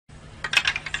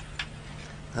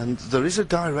And there is a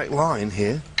direct line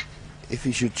here, if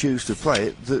he should choose to play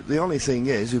it. The only thing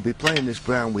is, he'll be playing this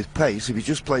brown with pace. If he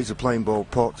just plays a plain ball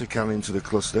pot to can into the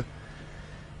cluster.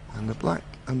 And the black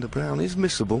and the brown is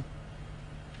missable.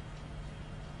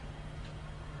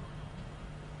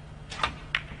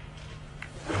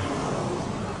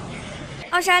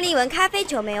 奥沙利文咖啡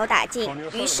球没有打进，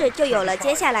于是就有了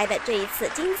接下来的这一次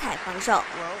精彩防守。Well,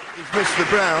 he's missed the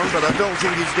brown, but I don't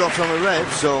think he's got on a red,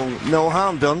 so no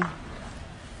harm done.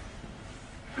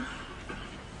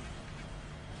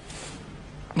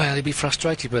 Well, he'd be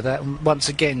frustrated with that. And once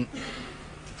again,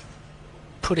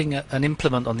 putting an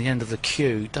implement on the end of the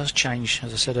cue does change,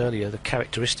 as I said earlier, the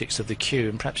characteristics of the cue,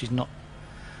 and perhaps he's not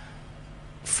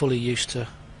fully used to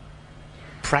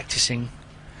practicing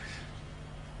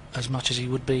as much as he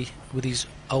would be with his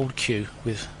old cue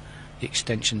with the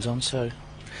extensions on. So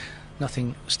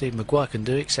nothing Steve Maguire can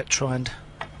do except try and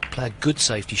play a good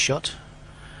safety shot.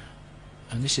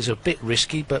 And this is a bit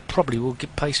risky, but probably will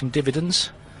pay some dividends.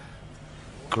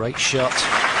 Great shot.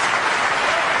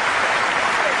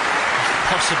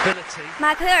 Possibility.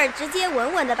 马奎尔直接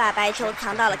稳稳地把白球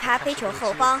藏到了咖啡球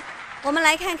后方。我们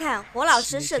来看看火老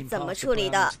师是怎么处理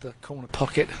的。 The corner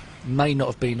pocket may not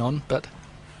have been on, but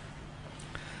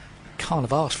can't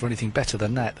have asked for anything better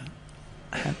than that,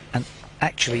 and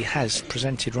actually has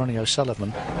presented Ronnie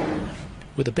O'Sullivan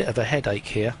with a bit of a headache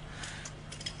here.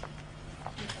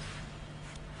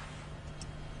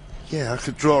 Yeah, I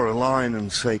could draw a line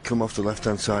and say come off the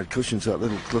left-hand side cushion to that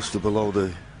little cluster below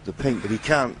the pink, but he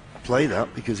can't play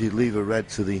that because he'd leave a red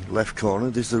to the left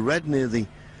corner. There's the red near the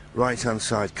right-hand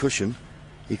side cushion.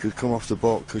 He could come off the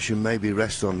baulk cushion, maybe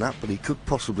rest on that, but he could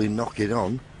possibly knock it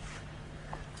on.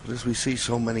 But as we see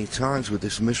so many times with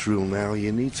this miss rule now,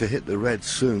 you need to hit the red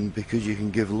soon because you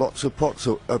can give lots of points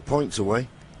away.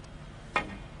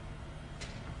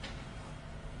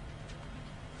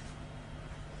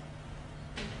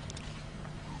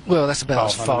 Well, that's about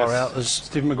as far out as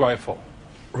Stephen Maguire for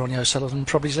Ronnie O'Sullivan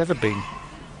probably has ever been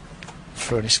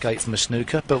for an escape from a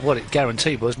snooker. But what it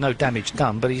guaranteed was no damage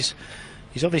done. But he's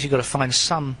obviously got to find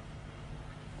some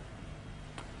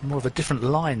more of a different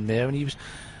line there, and he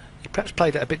perhaps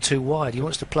played it a bit too wide. He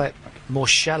wants to play it more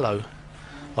shallow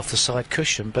off the side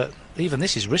cushion, but even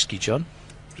this is risky, John.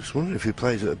 Just wondering if he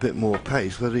plays at a bit more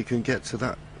pace, whether he can get to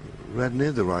that red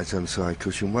near the right-hand side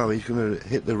cushion. Well, he's going to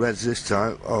hit the reds this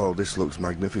time. Oh, this looks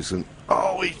magnificent.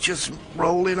 Oh, he's just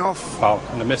rolling off. foul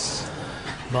and a miss.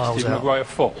 Miles Stephen out. Maguire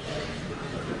 4.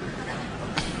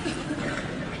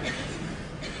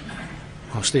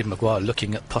 Well, Stephen Maguire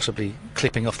looking at possibly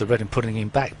clipping off the red and putting him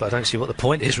back, but I don't see what the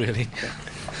point is, really.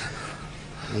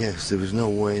 Yes, there was no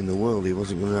way in the world he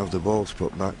wasn't going to have the ball to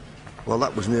put back. Well,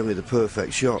 that was nearly the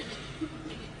perfect shot.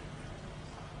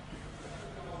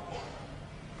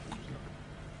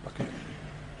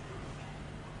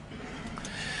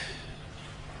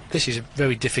 This is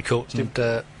very difficult,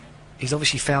 and he's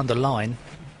obviously found a line,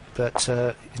 but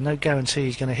there's no guarantee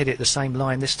he's going to hit it the same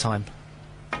line this time.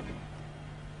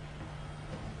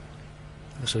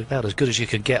 That's about as good as you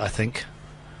can get, I think.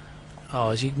 Oh,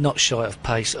 is he not shy of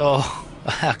pace? Oh,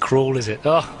 how cruel is it?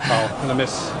 Oh, Foul and a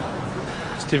miss.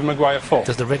 Stephen Maguire 4.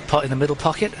 Does the red pot in the middle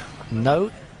pocket?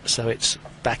 No, so it's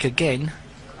back again.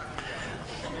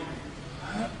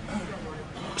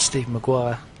 Steve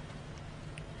Maguire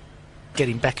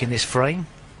getting back in this frame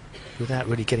without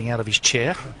really getting out of his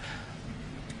chair.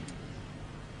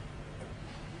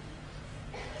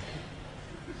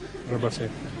 What about you?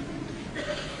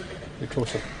 Be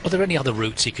closer. Are there any other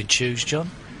routes he can choose,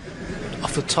 John?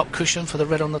 Off the top cushion for the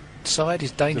red on the side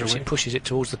is dangerous. It pushes it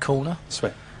towards the corner. This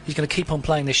way. He's going to keep on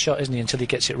playing this shot, isn't he, until he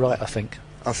gets it right, I think.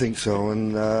 I think so,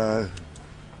 and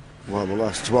well, the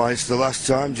last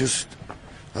time just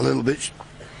a little bit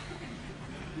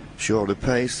short of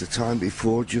pace. The time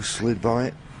before just slid by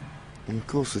it. And of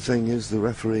course the thing is, the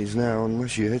referees now,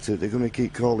 unless you hit it, they're going to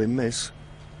keep calling miss.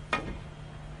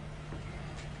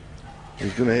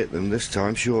 He's going to hit them this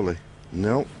time, surely.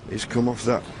 No, he's come off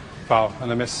that. Foul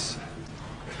and a miss.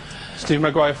 Stephen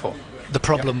Maguire 4. The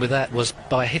problem with that was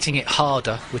by hitting it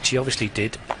harder, which he obviously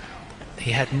did,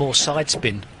 he had more side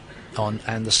spin on,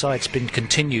 and the side spin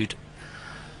continued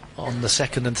on the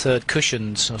second and third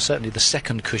cushions, or certainly the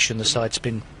second cushion. The side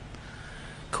spin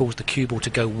caused the cue ball to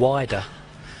go wider.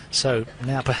 So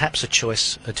now perhaps a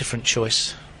different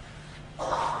choice.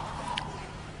 Oh,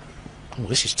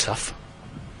 this is tough.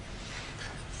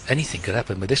 Anything could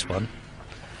happen with this one.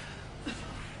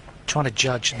 Trying to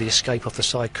judge the escape off the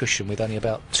side cushion with only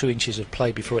about 2 inches of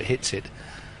play before it hits it.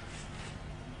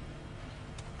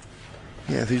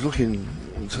 Yeah, if he's looking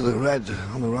to the red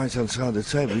on the right-hand side of the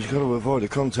table, he's got to avoid a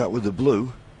contact with the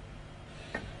blue.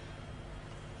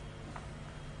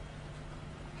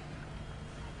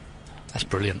 That's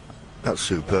brilliant. That's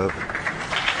superb.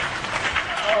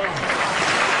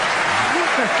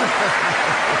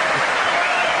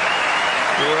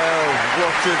 Well,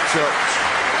 what a touch.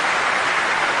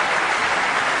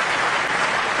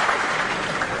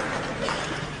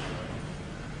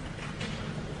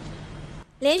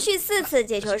 连续4次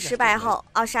解球失败后，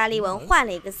奥沙利文换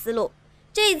了一个思路，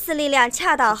这一次力量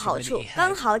恰到好处，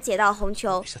刚好解到红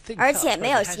球，而且没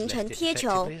有形成贴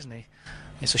球。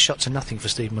It's a shot to nothing for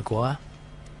Steve Maguire.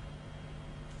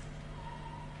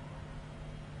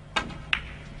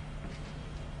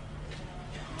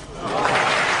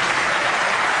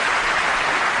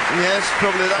 Yes,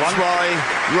 probably that's why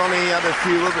Ronnie had a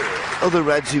few other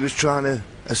reds he was trying to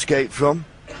escape from,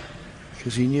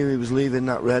 because he knew he was leaving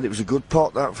that red. It was a good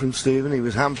pot, that, from Stephen. He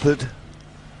was hampered.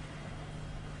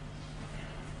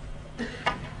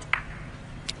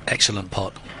 Excellent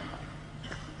pot.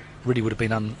 Really would have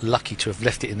been unlucky to have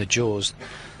left it in the jaws.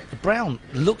 The brown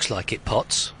looks like it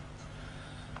pots,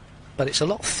 but it's a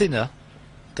lot thinner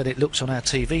than it looks on our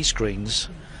TV screens.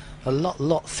 A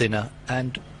lot thinner,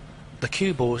 and the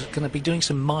cue ball is going to be doing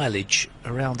some mileage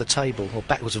around the table, or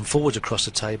backwards and forwards across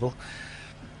the table.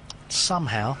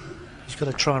 Somehow he's got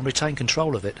to try and retain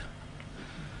control of it.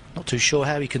 Not too sure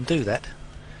how he can do that.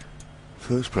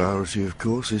 First priority, of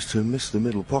course, is to miss the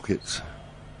middle pockets.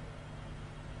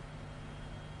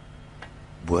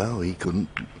 Well, he couldn't.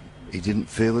 He didn't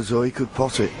feel as though he could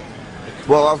pot it.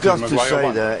 Well, I've got to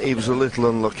say there, he was a little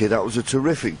unlucky. That was a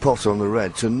terrific pot on the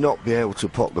red, to not be able to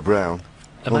pot the brown.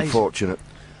 Amazing. Unfortunate.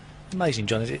 Amazing,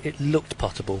 John. It looked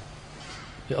potable.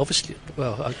 It obviously,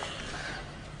 well, it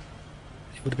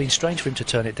would have been strange for him to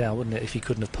turn it down, wouldn't it, if he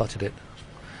couldn't have potted it?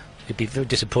 He'd be very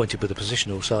disappointed with the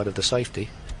positional side of the safety.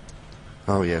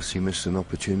 Oh yes, he missed an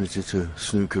opportunity to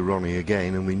snooker Ronnie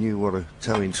again, and we knew what a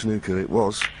telling snooker it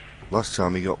was last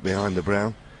time he got behind the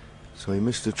brown, so he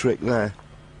missed a trick there.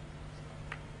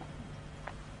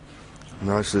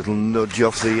 Nice little nudge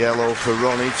off the yellow for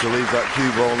Ronnie to leave that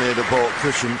cue ball near the baulk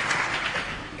cushion.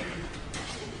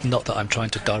 Not that I'm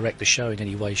trying to direct the show in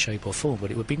any way, shape or form,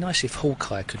 but it would be nice if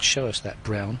Hawkeye could show us that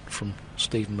brown from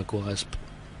Stephen Maguire's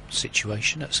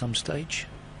situation at some stage.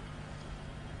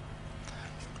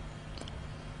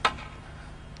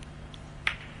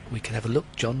 We can have a look,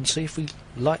 John, and see if we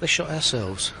like the shot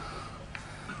ourselves.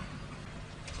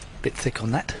 Bit thick on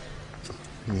that.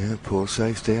 Yeah, poor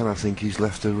safety, and I think he's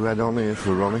left a red on here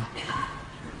for Ronnie.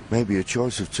 Maybe a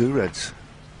choice of 2 reds.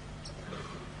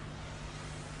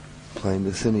 Playing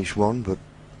the thinnish one, but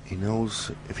he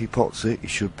knows if he pots it, he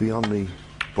should be on the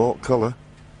baulk colour.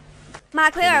 马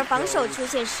奎尔防守出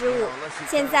现失误，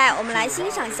现在我们来欣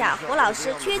赏下胡老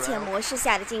师缺钱模式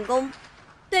下的进攻。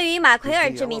对于马奎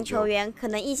尔这名球员，可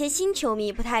能一些新球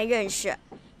迷不太认识。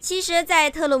其实，在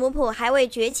特鲁姆普还未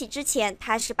崛起之前，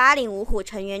他是805虎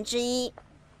成员之一。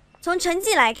从成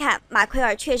绩来看，马奎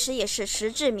尔确实也是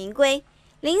实至名归。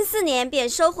04年便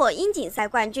收获英锦赛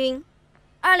冠军。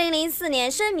2004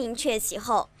年声名鹊起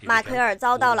后，马奎尔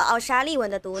遭到了奥沙利文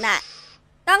的毒奶。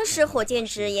当时火箭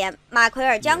直言，马奎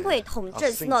尔将会统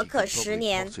治斯诺克10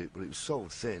年。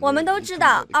我们都知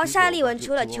道，奥沙利文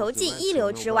除了球技一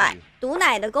流之外，毒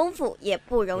奶的功夫也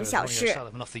不容小视。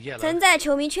曾在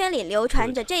球迷圈里流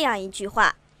传着这样一句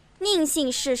话：宁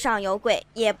信世上有鬼，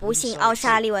也不信奥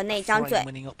沙利文那张嘴，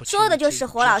说的就是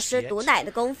胡老师毒奶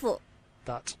的功夫。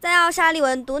在奥沙利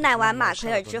文毒奶完马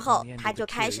奎尔之后，他就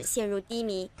开始陷入低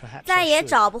迷，再也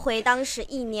找不回当时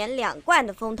1年2冠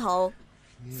的风头。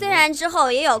虽然之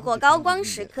后也有过高光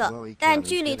时刻，但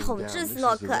距离统治斯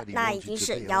诺克那已经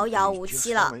是遥遥无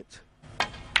期了。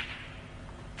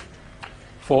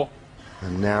4.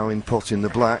 And now in potting the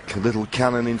black, a little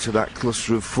cannon into that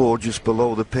cluster of 4 just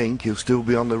below the pink. He'll still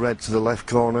be on the red to the left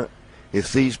corner.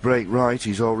 If these break right,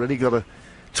 he's already got a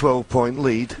 12-point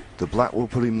lead. The black will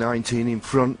put him 19 in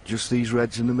front. Just these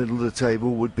reds in the middle of the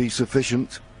table would be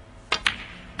sufficient.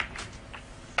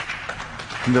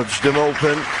 Nudged them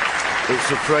open.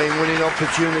 It's a frame-winning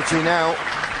opportunity now.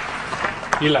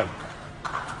 11.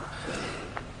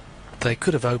 They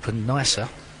could have opened nicer.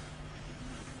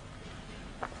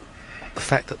 The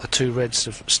fact that the 2 reds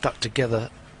have stuck together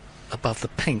above the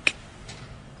pink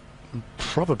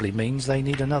probably means they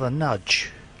need another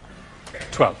nudge.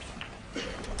 12.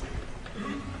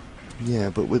 Yeah,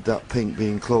 but with that pink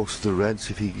being close to the reds,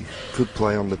 if he could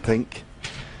play on the pink,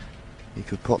 he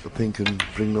could pot the pink and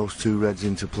bring those 2 reds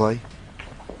into play.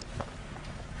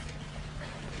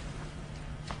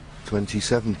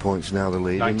 27 points now the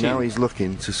lead, 19. and now he's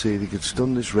looking to see if he could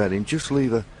stun this red in, just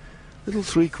leave a little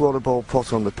 3/4 ball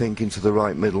pot on the pink into the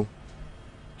right middle.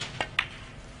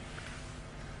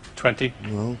 20.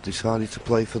 Well, decided to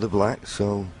play for the black,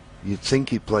 so You'd think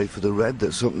he'd play for the red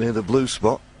that's up near the blue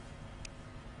spot.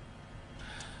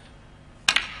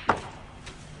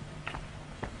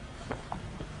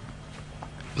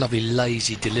 Lovely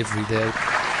lazy delivery there.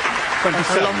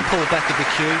 A long pull back of the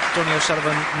cue. Donny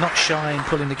O'Sullivan not shy in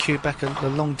pulling the cue back a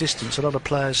long distance. A lot of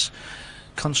players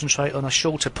concentrate on a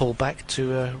shorter pull back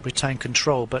to retain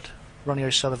control, but Ronnie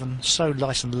O'Sullivan so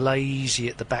nice and lazy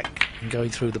at the back and going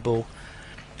through the ball.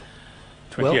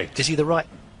 28. Well, is he the right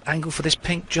angle for this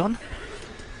pink, John?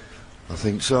 I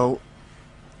think so.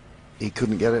 He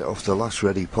couldn't get it off the last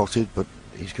red he potted, but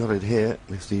he's got it here.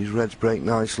 If these reds break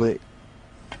nicely.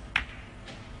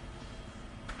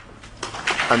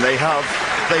 And they have.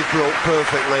 They broke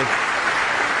perfectly.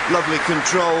 Lovely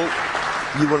control.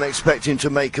 You weren't expecting to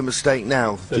make a mistake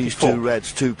now. 34. These two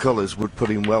reds, two colours, would put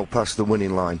him well past the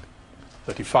winning line.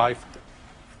 35.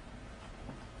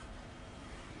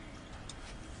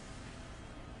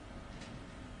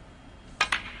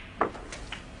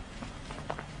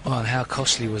 Oh, and how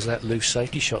costly was that loose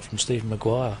safety shot from Stephen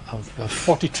Maguire?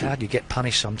 42. How do you get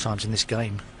punished sometimes in this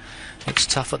game? It's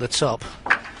tough at the top.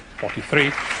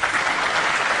 43.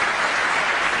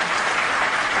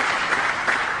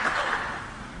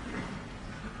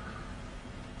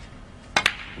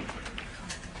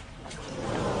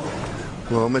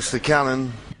 Well, Mr.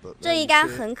 Cannon. 这一杆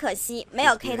很可惜，没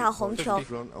有 K 到红球。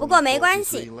不过没关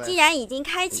系，既然已经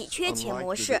开启缺钱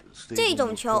模式，这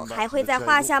种球还会在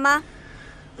画下吗？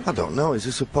 I don't know. Is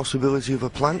this a possibility of a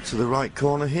plant to the right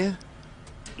corner here?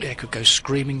 Yeah, it could go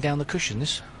screaming down the cushion,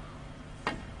 this.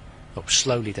 Oh,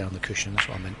 slowly down the cushion, that's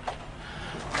what I meant.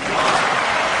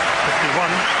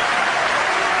 51.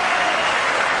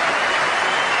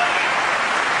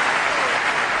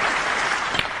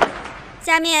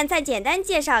 下面再简单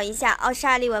介绍一下奥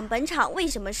沙利文本场为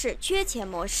什么是缺钱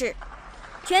模式。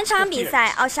全场比赛，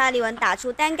奥沙利文打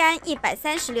出单杆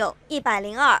136、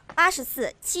102、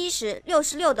84、70、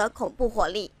66的恐怖火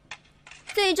力，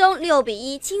最终6比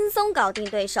1轻松搞定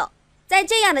对手。在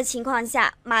这样的情况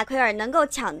下，马奎尔能够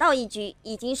抢到一局，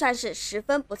已经算是十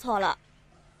分不错了。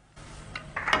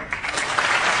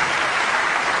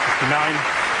59.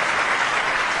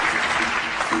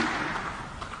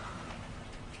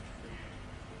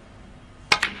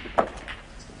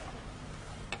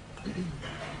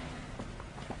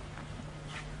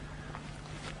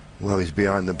 Well, he's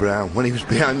behind the brown. When he was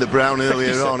behind the brown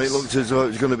earlier on, it looked as though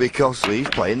it was going to be costly. He's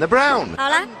playing the brown. 好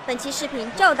了，本期视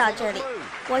频就到这里，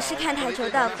我是看台球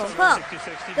的冯冯，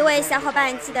各位小伙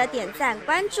伴记得点赞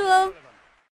关注哦。